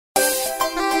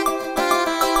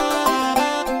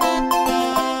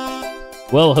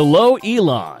Well, hello,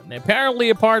 Elon. Apparently,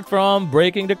 apart from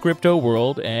breaking the crypto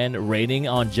world and raining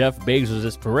on Jeff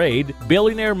Bezos' parade,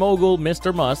 billionaire mogul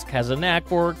Mr. Musk has a knack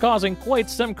for causing quite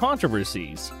some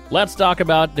controversies. Let's talk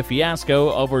about the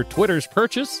fiasco over Twitter's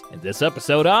purchase in this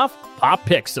episode of Pop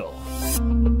Pixel.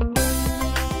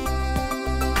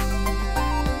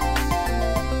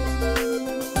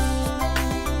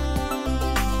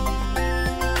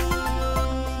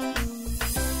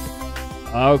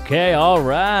 Okay, all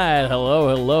right.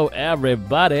 Hello,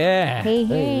 everybody. Hey.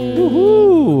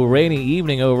 Woohoo! Rainy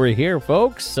evening over here,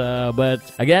 folks. But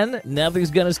again, nothing's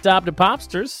gonna stop the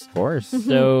popsters. Of course.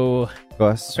 So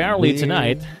Because apparently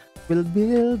tonight, we'll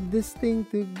build this thing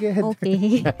together.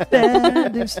 Okay.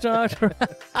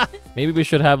 maybe we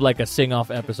should have like a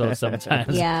sing-off episode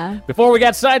sometimes. Yeah. Before we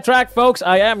get sidetracked, folks,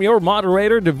 I am your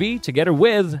moderator, Devi, together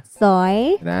with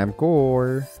Soy. And I'm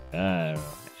Core. and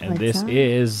What's this up?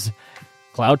 is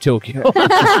Cloud Tokyo.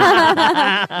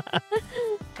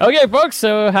 Okay, folks.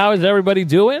 So how is everybody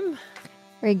doing?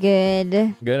 We're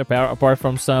good. Good, apart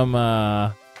from some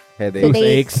Headaches.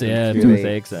 toothaches. Yeah,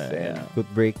 toothaches. and Yeah.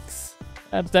 foot breaks.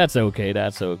 That's okay.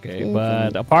 That's okay. Okay.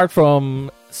 But apart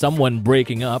from someone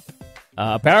breaking up,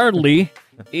 apparently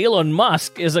Elon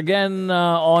Musk is again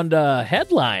on the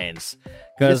headlines.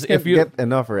 Because Just if can't you get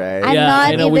enough, right? I'm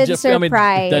not we even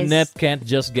surprised. the net can't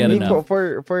just get I mean, enough.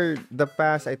 for the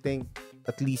past, I think,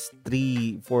 at least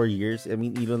 3-4 years, I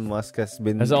mean, Elon Musk has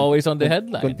been As always on the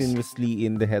headlines. continuously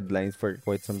in the headlines for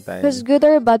quite some time. Because good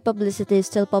or bad publicity is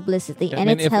still publicity, I and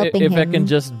mean, it's if helping if him. I can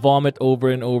just vomit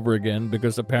over and over again,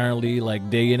 because apparently,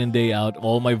 like day in and day out,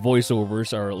 all my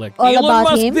voiceovers are like All Elon about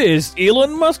Musk him? this,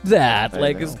 Elon Musk that. I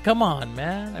Like, know. come on,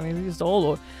 man. I mean, he's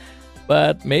all.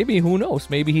 But maybe, who knows?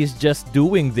 Maybe he's just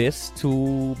doing this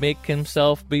to make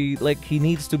himself be like he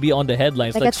needs to be on the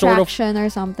headlines, like like sort of attraction or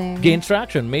something. gain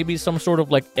traction. Maybe some sort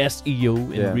of like SEO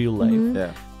in Yeah. real life. Mhm.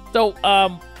 Yeah. So,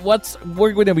 what's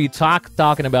we're going to be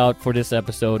talking about for this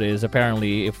episode is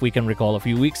apparently, if we can recall, a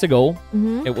few weeks ago.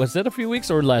 Mhm. It was it a few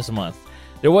weeks or last month?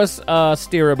 There was a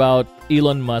steer about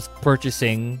Elon Musk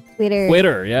purchasing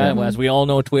Twitter. Yeah, Mhm. as we all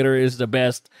know, Twitter is the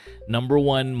best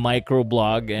 #1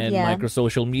 microblog and Yeah. micro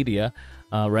social media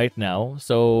right now.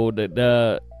 So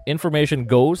the information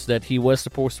goes that he was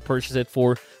supposed to purchase it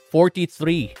for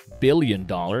 $43 billion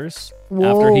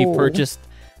after he Whoa. purchased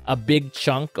a big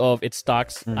chunk of its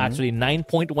stocks, Mhm. actually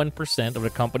 9.1% of the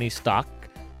company's stock,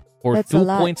 for That's a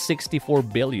lot. $2.64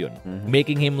 billion, Mhm.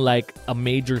 making him like a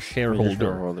major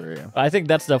shareholder. Yeah. I think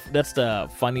that's the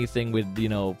funny thing with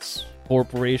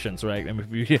corporations, right? I mean,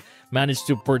 if you manage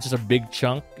to purchase a big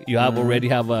chunk, you have Mhm. already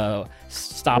have a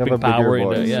stopping You have a bigger power in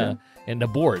the voice, in the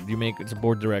board. You make it's a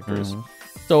board directors. Mhm.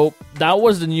 So that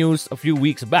was the news a few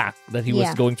weeks back that he was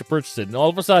Yeah. going to purchase it, and all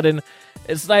of a sudden,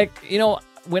 it's like,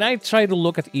 when I try to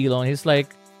look at Elon, he's like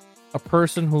a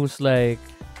person who's like.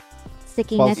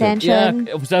 Seeking Impulsive. attention.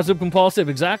 Yeah, obsessive compulsive,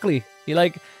 exactly. He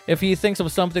like if he thinks of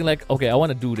something like, okay, I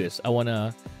want to do this. I want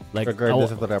to like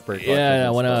Regardless of the repercussions. yeah, I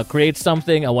and want to stuff. create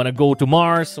something. I want to go to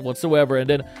Mars whatsoever. And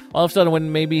then all of a sudden, when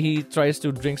maybe he tries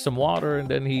to drink some water, and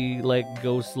then he like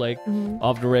goes like Mhm.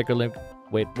 off the record, like,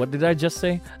 wait, what did I just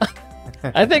say?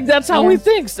 I think that's how he Yeah.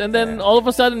 thinks. And then all of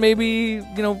a sudden, maybe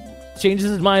changes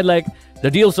his mind. Like the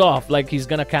deal's off. Like he's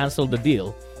gonna cancel the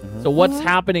deal. Mhm. So what's Mhm.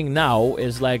 happening now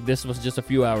is like this was just a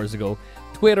few hours ago.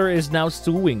 Twitter is now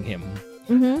suing him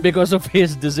Mhm. because of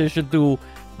his decision to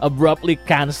abruptly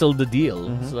cancel the deal.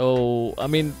 Mhm. So I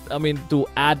mean, to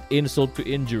add insult to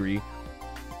injury.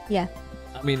 Yeah.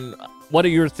 I mean, what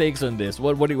are your takes on this?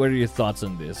 What are your thoughts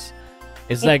on this?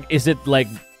 Is it like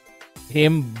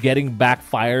him getting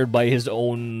backfired by his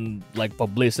own like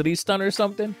publicity stunt or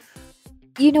something?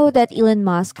 You know that Elon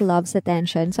Musk loves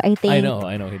attention, so I think I know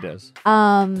he does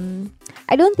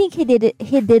I don't think he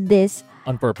did this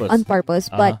on purpose. on purpose,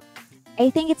 but I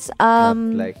think it's Not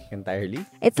like entirely.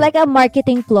 it's like a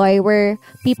marketing ploy where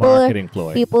Marketing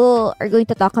ploy. people are going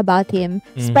to talk about him,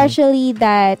 Mhm. especially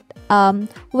that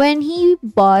when he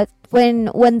bought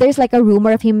when there's like a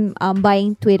rumor of him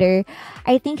buying Twitter,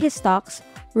 I think his stocks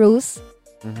rose.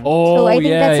 Mhm. Oh, So I think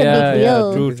yeah, that's a big yeah, deal.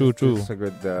 Yeah. True. It's a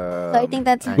good. So I think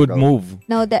that's Good angle. move.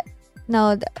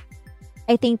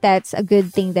 I think that's a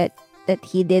good thing that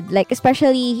he did. Like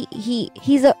especially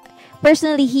he's a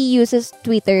personally he uses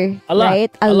Twitter A lot.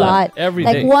 right a lot. Every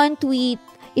Like day. one tweet,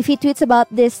 if he tweets about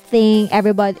this thing,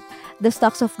 everybody the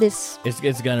stocks of this It's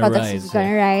gonna products rise. is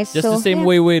gonna rise. Just so, the same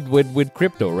yeah. way with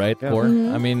crypto, right? Yeah. Or Mhm.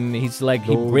 I mean, he's like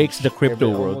he Doge, breaks the crypto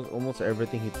world. Almost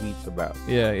everything he tweets about.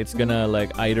 Yeah, it's gonna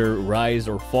like either rise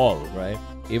or fall, right?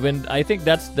 Even I think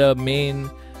that's the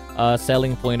main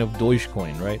selling point of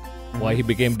Dogecoin, right? why he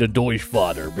became the Doge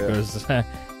father, because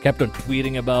kept on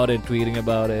tweeting about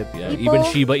it. Yeah, even People-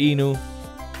 Shiba Inu.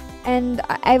 And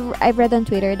I've read on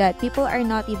Twitter that people are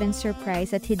not even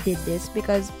surprised that he did this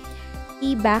because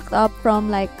he backed up from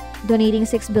like donating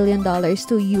 $6 billion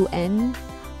to UN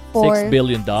for $6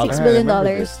 billion. $6 I billion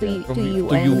remember this, to, From to to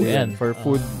UN UN. for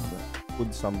food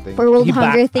something. for World He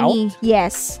Hunger backed thingy. out?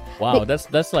 Yes. Wow,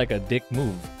 that's like a dick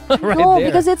move, right No, there.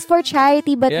 because it's for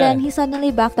charity, but Yeah. then he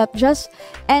suddenly backed up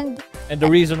and And the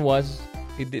reason was,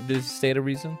 did he say the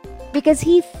reason? because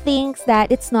he thinks that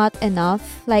it's not enough,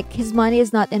 like his money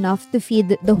is not enough to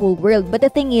feed the whole world. But the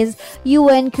thing is,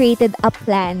 UN created a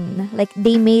plan, like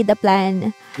they made a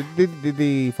plan. Did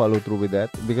they follow through with that?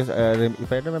 Because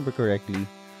if I remember correctly,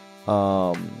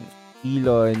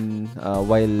 Elon,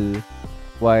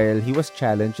 while he was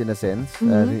challenged in a sense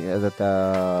that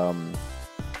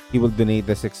he will donate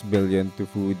the 6 billion to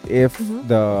food if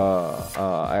the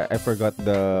I forgot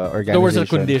the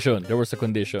organization. There was a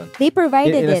condition. They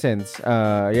provided in a it. sense,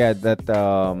 that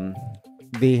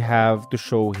they have to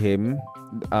show him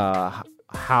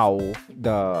how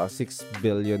the $6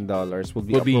 billion will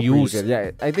be Will be appropriated. used.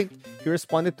 Yeah, I think he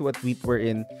responded to a tweet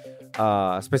wherein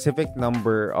a specific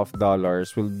number of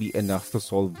dollars will be enough to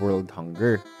solve world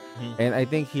hunger. And I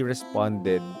think he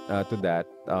responded to that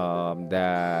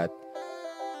that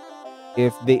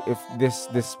if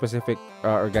this specific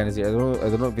organization, I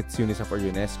don't know if it's UNICEF or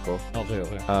UNESCO, Okay.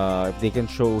 if they can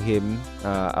show him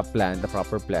a plan, the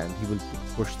proper plan, he will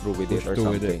push through with Push it or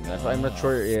through with something. it. So I'm not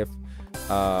sure if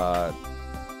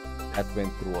that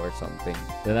went through or something.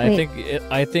 Then I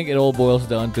think it all boils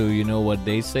down to, you know what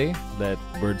they say, that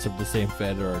birds of the same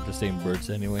feather are the same birds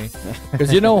anyway.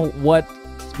 Because you know what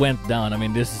went down. I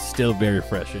mean, this is still very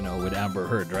fresh, you know, with Amber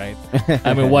Heard, right?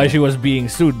 I mean, why she was being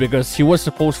sued, because she was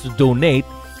supposed to donate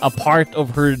a part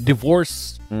of her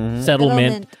divorce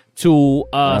settlement to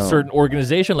a certain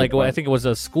organization, like I think it was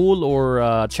a school or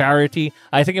a charity.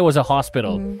 I think it was a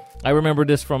hospital. I remember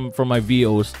this from my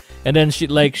VOs. And then she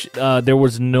there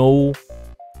was no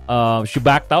she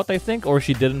backed out, I think, or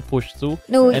she didn't push through.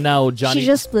 No, and now Johnny she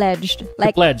just pledged.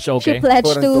 Like pledged, okay. she pledged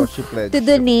Quote, to unquote, she pledged. to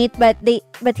donate, but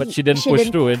She didn't push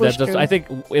through it. push That just, through. I think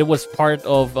it was part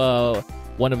of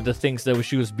one of the things that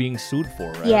she was being sued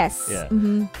for, right? Yes. Yeah.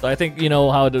 Mhm. So I think, you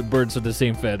know, how the birds of the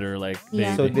same feather, like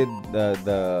Yeah. So did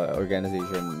the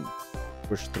organization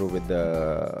push through with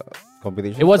the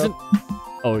competition? it wasn't. stuff?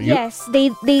 Oh, you. Yes, they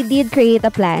did create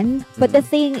a plan, but the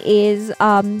thing is,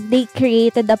 they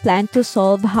created a plan to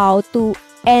solve how to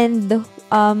end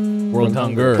World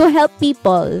hunger. to help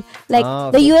people. Like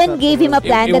Ah, the so it's UN not gave for him a world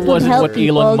plan It that would wasn't help what Elon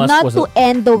people, Musk not was to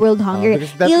end the world hunger.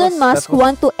 because that Elon was- Musk that was-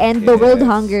 want to end the world Yes,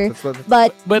 hunger, that's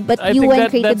what- but I UN think that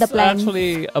created the that's plan.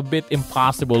 actually a bit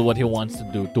impossible what he wants to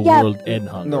do to Yeah. world end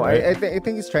hunger. No, right? I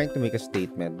think he's trying to make a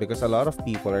statement because a lot of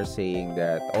people are saying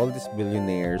that all these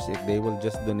billionaires, if they will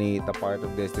just donate a part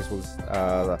of this will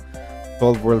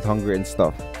solve world hunger and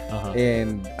stuff. Uh-huh.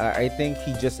 And I think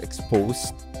he just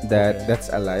exposed that Okay. that's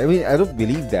a lie. I mean, I don't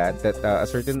believe that a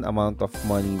certain amount of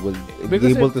money will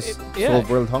Because be able it- to yeah, solve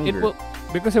world It hunger. will,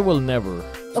 because it will never.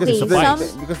 Okay,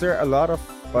 suffice. because there are a lot of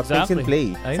things Exactly. in play.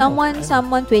 I know, I know.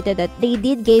 Someone tweeted that they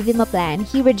did give him a plan.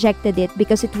 He rejected it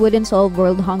because it wouldn't solve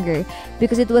world hunger,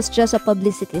 because it was just a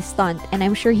publicity stunt. And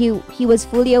I'm sure he was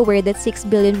fully aware that 6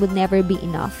 billion would never be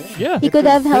enough. Yeah. He could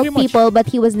have pretty helped much. people, but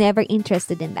he was never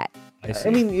interested in that. I see.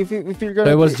 I mean, if you're So gonna,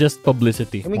 it was just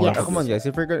publicity. I mean, more yeah, come on, publicity.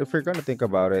 guys. If we're gonna think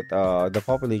about it, the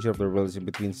population of the world is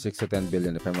between 6 to 10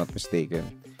 billion, if I'm not mistaken.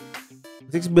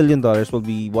 $6 billion will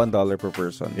be $1 per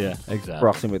person, Yeah, exactly.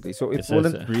 approximately. So it It says,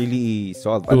 wouldn't really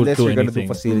solve do- unless do you're gonna do anything.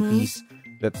 facilities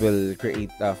that will create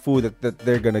food that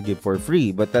they're gonna give for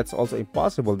free. But that's also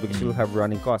impossible because you'll have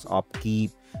running costs,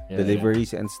 upkeep, Yeah,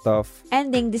 deliveries, and stuff.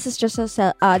 Ending. This is just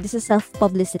this is self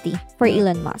publicity for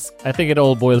Elon Musk. I think it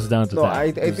all boils down to No, that.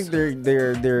 I think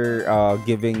they're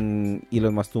giving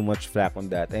Elon Musk too much flack on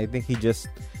that. And I think he just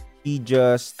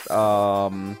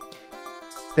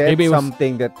said Maybe it was-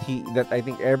 something that I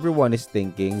think everyone is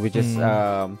thinking, which is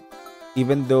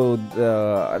even though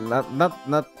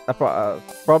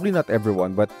probably not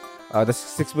everyone, but the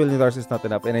 $6 billion is not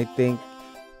enough, and I think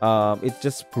it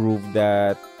just proved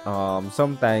that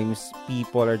sometimes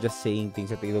people are just saying things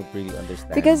that they don't really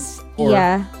understand. Because Or-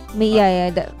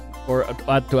 or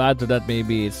Or to add to that,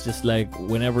 maybe it's just like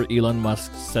whenever Elon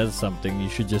Musk says something, you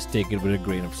should just take it with a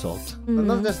grain of salt.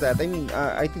 Not just that. I mean,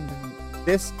 I think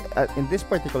this in this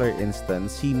particular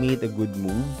instance, he made a good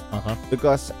move Uh-huh.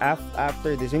 because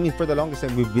after this, I mean, for the longest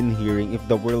time, we've been hearing if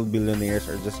the world billionaires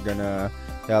are just gonna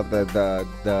help the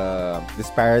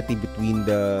disparity between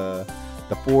the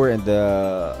the poor and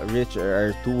the rich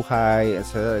are too high,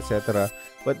 etc., etc.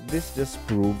 But this just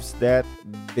proves that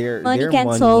their Money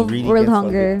can't solve really world can solve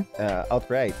hunger. it,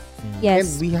 outright.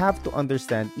 Yes. And we have to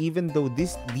understand, even though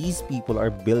these people are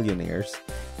billionaires,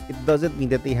 it doesn't mean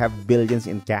that they have billions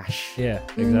in cash. Yeah,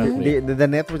 Mm-hmm. exactly. The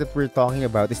net worth that we're talking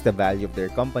about is the value of their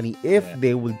company if Yeah.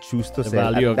 they would choose to The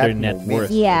sell value at of that their net moment.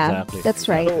 worth. Yeah, Exactly. that's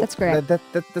right. So That's correct.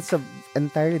 That's a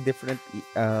entirely different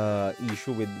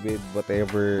issue with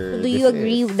whatever. Do you this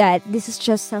agree is. that this is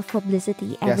just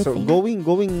self-publicity? Yeah. So Everything.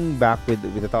 going back with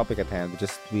the topic at hand, which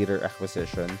is Twitter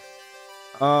acquisition.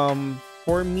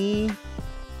 For me,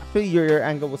 actually, your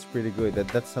angle was pretty good.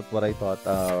 That's not what I thought.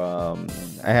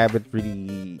 I haven't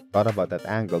really thought about that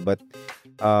angle, but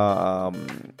um,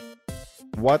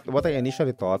 what I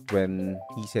initially thought when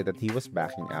he said that he was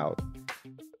backing out,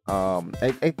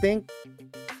 I think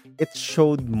it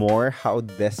showed more how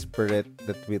desperate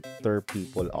the Twitter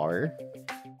people are.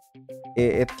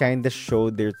 It kind of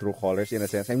showed their true colors in a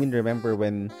sense. I mean, remember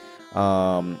when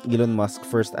Elon Musk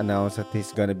first announced that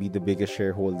he's gonna be the biggest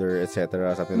shareholder,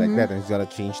 etc., something like that, and he's gonna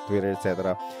change Twitter,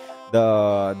 etc.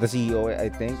 The CEO, I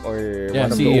think, or Yeah,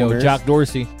 one of the CEO owners, Jack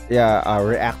Dorsey.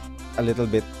 react a little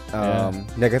bit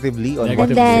negatively on what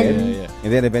Negative. he then- said. yeah.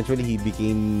 And then eventually he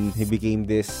became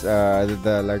this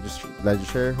the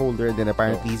largest shareholder, and then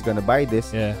apparently he's gonna buy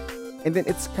this. Yeah. And then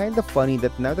it's kind of funny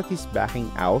that now that he's backing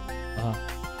out, Uh-huh.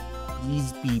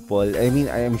 these people, I mean,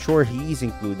 I am sure he is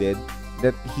included,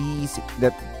 that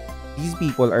these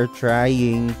people are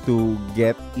trying to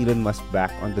get Elon Musk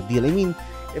back on the deal. I mean,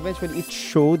 eventually it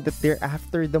showed that they're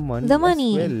after the money. The as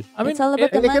money. well. I mean, It's all about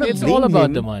the I cannot money. It's all blame about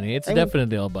him. the money. It's I mean,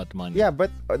 definitely all about the money. Yeah,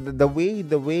 but the way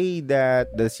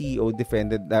that the CEO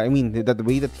defended, I mean, the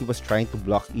way that he was trying to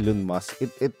block Elon Musk,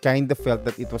 it kind of felt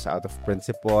that it was out of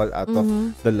principle, out of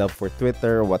the love for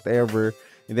Twitter, whatever.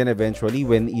 And then eventually,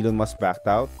 when Elon Musk backed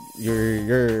out,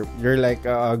 you're like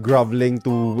groveling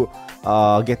to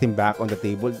get him back on the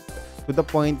table. To the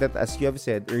point that, as you have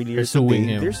said earlier They're suing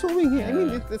today, him. they're suing him. I mean,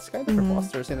 Yeah. it's kind of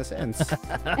preposterous in a sense.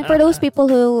 And for those people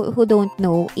who don't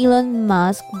know, Elon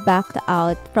Musk backed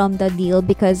out from the deal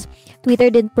because Twitter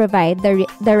didn't provide the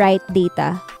right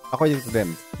data. According to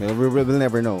them, we'll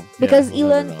never know. Because we'll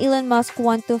never know. Elon Musk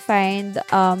want to find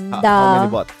How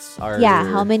many bots are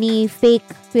how many fake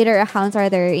Twitter accounts are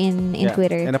there in Yeah.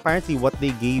 Twitter? And apparently, what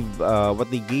they gave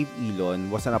Elon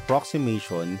was an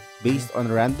approximation based on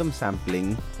random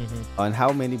sampling on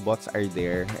how many bots are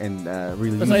there and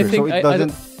real Because I users. think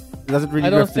So it doesn't really I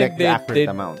don't reflect think the they accurate did-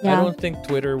 amount. Yeah. I don't think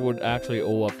Twitter would actually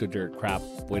owe up to their crap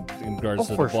in regards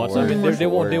to Oh, for the bots. sure. I mean, For they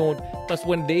won't. They sure. won't. Plus,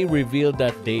 when they reveal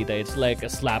that data, it's like a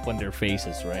slap on their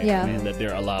faces, right? Yeah. I mean, that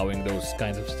they're allowing those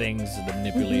kinds of things, the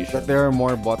manipulation. That there are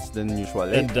more bots than usual.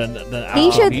 than, And than, than They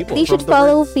actual should people. they should From the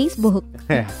follow words- Facebook.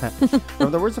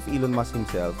 from the words of Elon Musk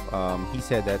himself, he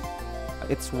said that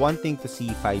it's one thing to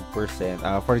see 5%.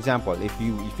 For example, if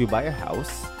you buy a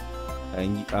house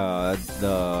and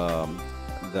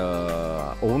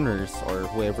the owners or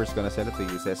whoever's gonna sell it to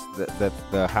you says that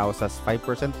the house has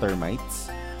 5% termites,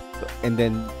 and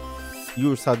then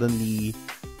you're suddenly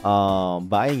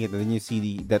buying it, and then you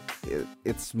see that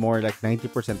it's more like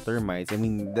 90% termites. I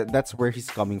mean, that's where he's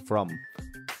coming from.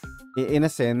 In a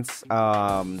sense,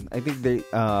 I think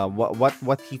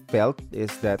what he felt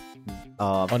is that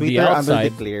On the Twitter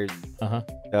outside- underdeclared Uh-huh.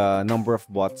 the number of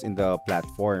bots in the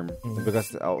platform,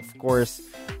 because of course,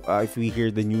 if we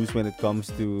hear the news when it comes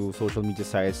to social media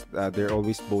sites, they're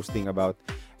always boasting about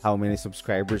how many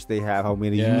subscribers they have, how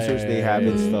many users they have,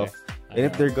 and stuff. And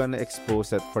if they're gonna expose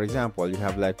that, for example, you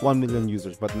have like 1 million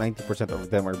users, but 90% of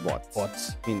them are bots.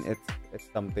 Bots. I mean, it's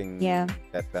something Yeah.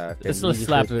 that can It's a really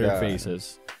slap to hurt their the-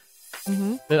 faces.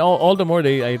 Mm-hmm. Then all the more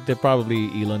they probably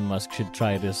Elon Musk should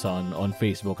try this on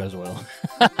Facebook as well.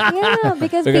 Yeah,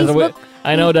 because Because Facebook.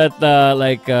 I know that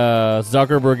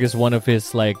Zuckerberg is one of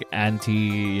his like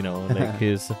anti, like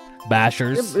his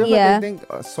bashers. But Yeah. I think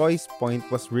Soy's point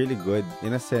was really good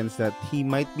in a sense that he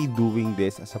might be doing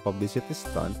this as a publicity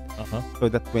stunt, Uh-huh. so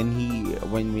that when he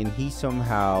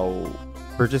somehow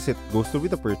goes through with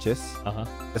the purchase, Uh-huh.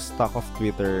 the stock of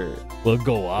Twitter Will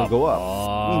go up. will go up.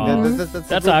 Oh. I mean,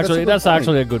 That's actually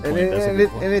a good point. That's a And, good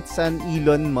point. and it's an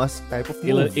Elon Musk type of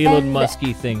move. Elon And-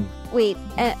 Musky thing. Wait,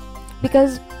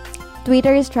 because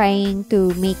Twitter is trying to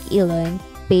make Elon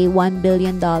pay $1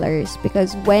 billion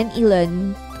because when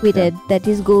Elon tweeted that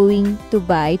he's going to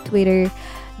buy Twitter,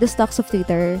 the stocks of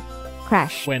Twitter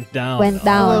crashed. Went down. Went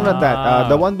down. No, not that. Ah.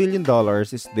 The $1 billion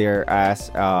is there as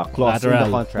clause in the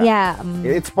Collateral. contract. Yeah.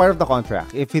 It's part of the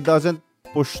contract. If he doesn't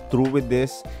push through with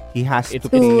this, he has to It's-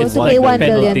 pay it's to like pay a $1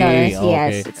 billion. penalty.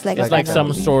 Yes, Okay. it's like It's a like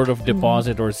some penalty. sort of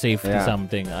deposit or safety Yeah.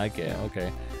 something. I get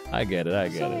it. I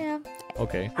So get it. yeah,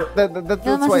 Okay.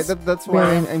 That's why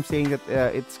brilliant. I'm saying that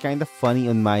it's kind of funny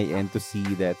on my end to see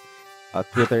that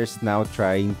Twitter is now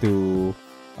trying to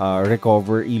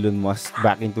recover Elon Musk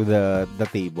back into the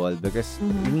table, because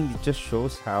I mean it just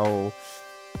shows how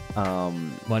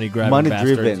Money grabbing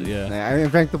driven. bastards. Yeah. I'm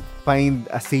trying to find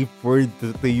a safe word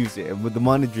to use it, but the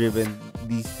money driven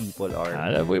these people are.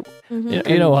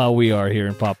 You know how we are here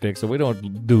in Pop Pix, so we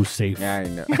don't do safe. Yeah, I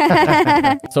know.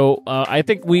 So I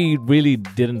think we really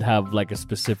didn't have like a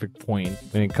specific point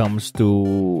when it comes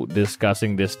to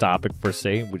discussing this topic per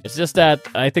se. It's just that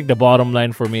I think the bottom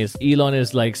line for me is Elon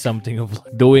is like something of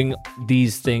doing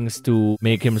these things to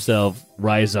make himself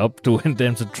rise up to in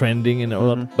terms of trending and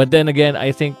all. But then again,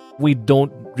 I think we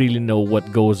don't really know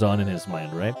what goes on in his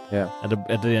mind, right? Yeah.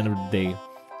 At the end of the day,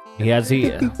 I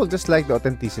think people just like the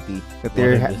authenticity that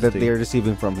they're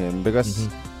receiving from him, because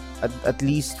at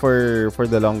least for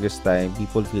the longest time,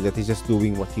 people feel that he's just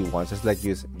doing what he wants, just like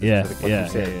you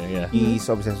said. He's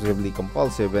obsessively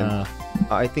compulsive, and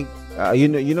I think you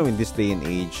know in this day and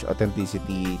age,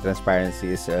 authenticity, transparency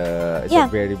is a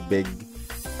very big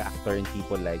factor in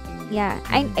people liking you. Yeah,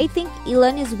 I think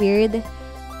Elon is weird.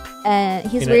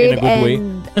 He's In weird a good way.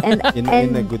 and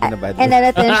in a good and a bad way. and an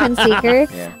attention seeker.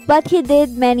 Yeah. But he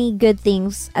did many good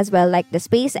things as well, like the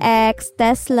SpaceX,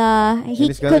 Tesla. He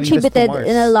he's gonna lead us to contributed Mars.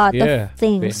 in a lot Yeah. of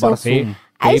things. So Soon.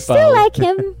 I still like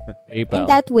him in PayPal.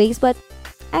 that ways, but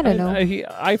I don't know.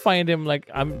 I find him like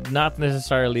I'm not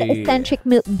necessarily The eccentric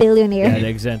billionaire. the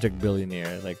eccentric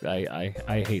billionaire. Like I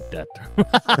hate that term.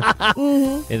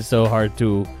 It's so hard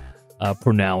to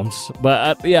pronounce.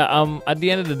 But at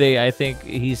the end of the day, I think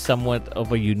he's somewhat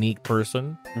of a unique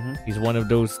person. He's one of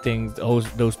those things,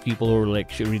 those people who are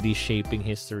like really shaping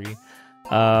history.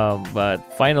 But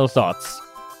final thoughts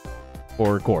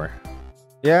for Core.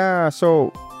 Yeah, so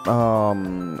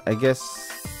I guess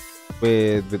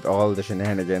with all the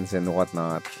shenanigans and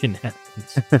whatnot,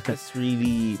 this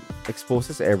really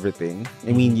exposes everything.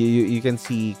 I mean, you can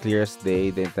see clear as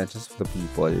day the intentions of the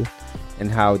people and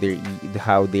how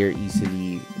they're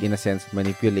easily, in a sense,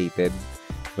 manipulated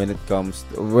when it comes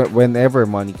to, whenever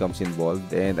money comes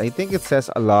involved. And I think it says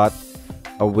a lot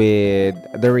with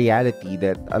the reality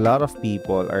that a lot of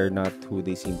people are not who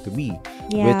they seem to be.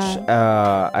 Yeah. Which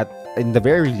in the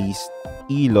very least,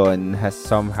 Elon has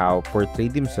somehow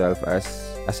portrayed himself as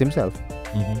himself.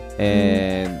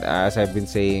 And as I've been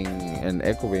saying and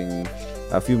echoing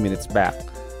a few minutes back,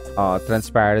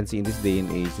 transparency in this day and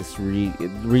age is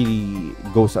really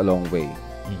goes a long way.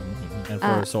 And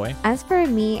for Soy? As for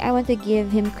me, I want to give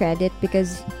him credit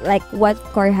because, like what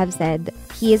Cor have said,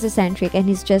 he is eccentric and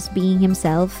he's just being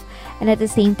himself. And at the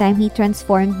same time, he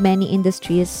transformed many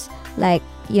industries, like,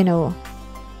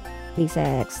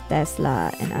 SpaceX,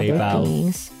 Tesla, and other PayPal.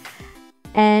 things.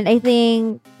 And I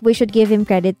think we should give him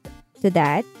credit to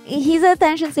that. He's an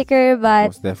attention seeker, but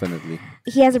Most definitely.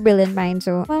 he has a brilliant mind.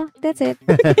 So, well, that's it.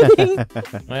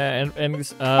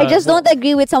 I just don't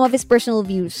agree with some of his personal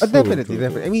views. Definitely.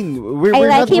 I mean, I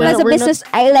like him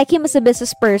as a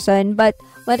business person, but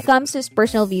when it comes to his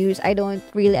personal views, I don't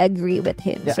really agree with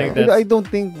him. Yeah, So. I don't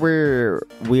think we're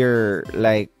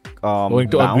like going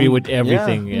to bound. agree with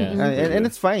everything. Yeah. And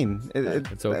it's fine.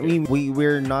 It's okay. I mean,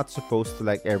 we're not supposed to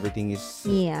like everything he's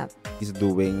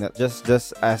doing.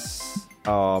 Just as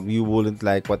you wouldn't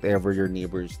like whatever your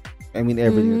neighbors. I mean,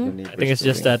 everything that your neighbors. I think it's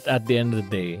just doing. that at the end of the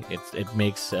day, it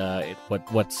makes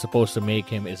what's supposed to make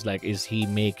him is like, is he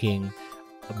making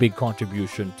a big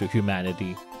contribution to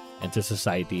humanity and to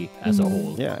society as a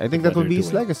whole? Yeah, I think what that will they're be his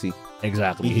doing. legacy.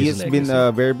 Exactly. He his has been legacy.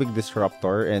 a very big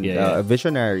disruptor and a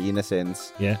visionary in a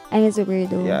sense. Yeah. And he's a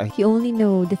weirdo. Yeah. You only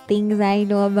know the things I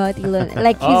know about Elon.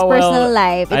 Like his Oh, well, personal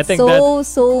life. I It's think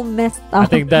so messed up. I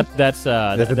think that's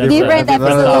a different a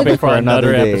episode. topic for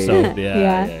another day. episode.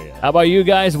 Yeah. How about you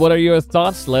guys? What are your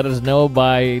thoughts? Let us know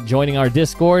by joining our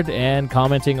Discord and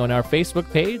commenting on our Facebook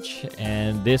page.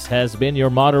 And this has been your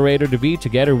moderator to be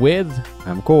together with,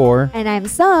 I'm Core. And I'm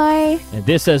sorry. and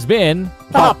this has been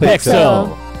Pop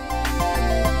Pixel.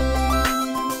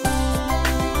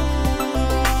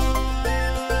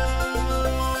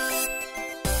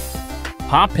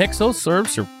 Pop Pixel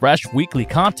serves your fresh weekly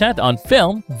content on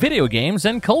film, video games,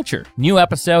 and culture. New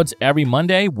episodes every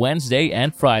Monday, Wednesday,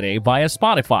 and Friday via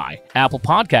Spotify, Apple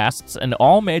Podcasts, and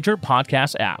all major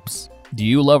podcast apps. Do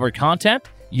you love our content?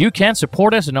 You can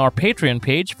support us on our Patreon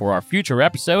page for our future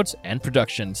episodes and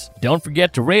productions. Don't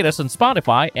forget to rate us on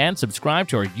Spotify and subscribe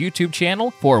to our YouTube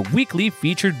channel for weekly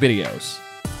featured videos.